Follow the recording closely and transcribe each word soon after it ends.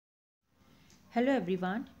Hello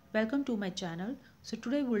everyone, welcome to my channel. So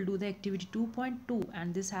today we'll do the activity 2.2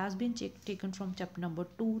 and this has been taken from chapter number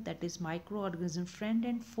 2, that is Microorganisms Friend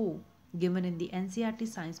and Foe, given in the NCERT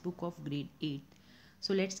Science book of grade 8.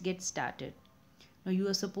 So let's get started. Now you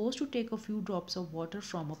are supposed to take a few drops of water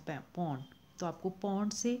from a pond. तो आपको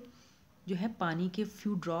pond से जो है पानी के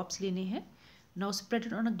few drops लेने हैं. Now spread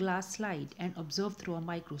it on a glass slide and observe through a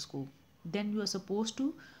microscope. Then you are supposed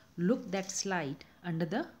to look that slide under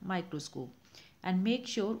the microscope and make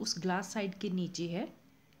sure उस glass slide के नीचे है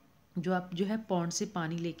जो आप जो है pond से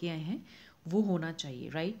पानी लेके आए हैं वो होना चाहिए,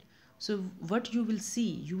 right? So what you will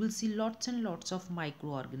see lots and lots of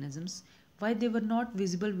microorganisms. Why they were not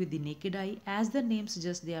visible with the naked eye? As the name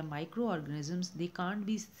suggests, they are microorganisms. They can't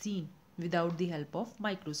be seen without the help of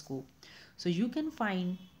microscope. So you can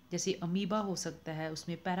find जैसे amoeba हो सकता है,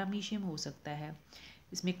 उसमें paramecium हो सकता है,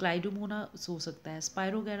 इसमें क्लाइडोमोनास हो सकता है,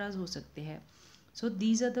 स्पाइरोगैरास हो सकते हैं. So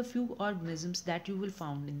these are the few organisms that you will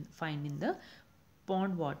find in the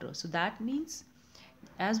pond water. So that means,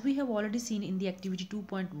 as we have already seen in the activity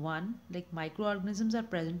 2.1, like microorganisms are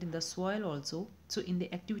present in the soil also. So in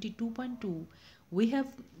the activity 2.2, we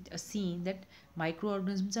have seen that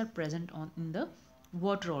microorganisms are present in the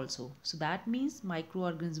water also. So that means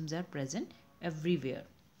microorganisms are present everywhere.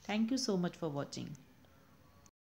 Thank you so much for watching.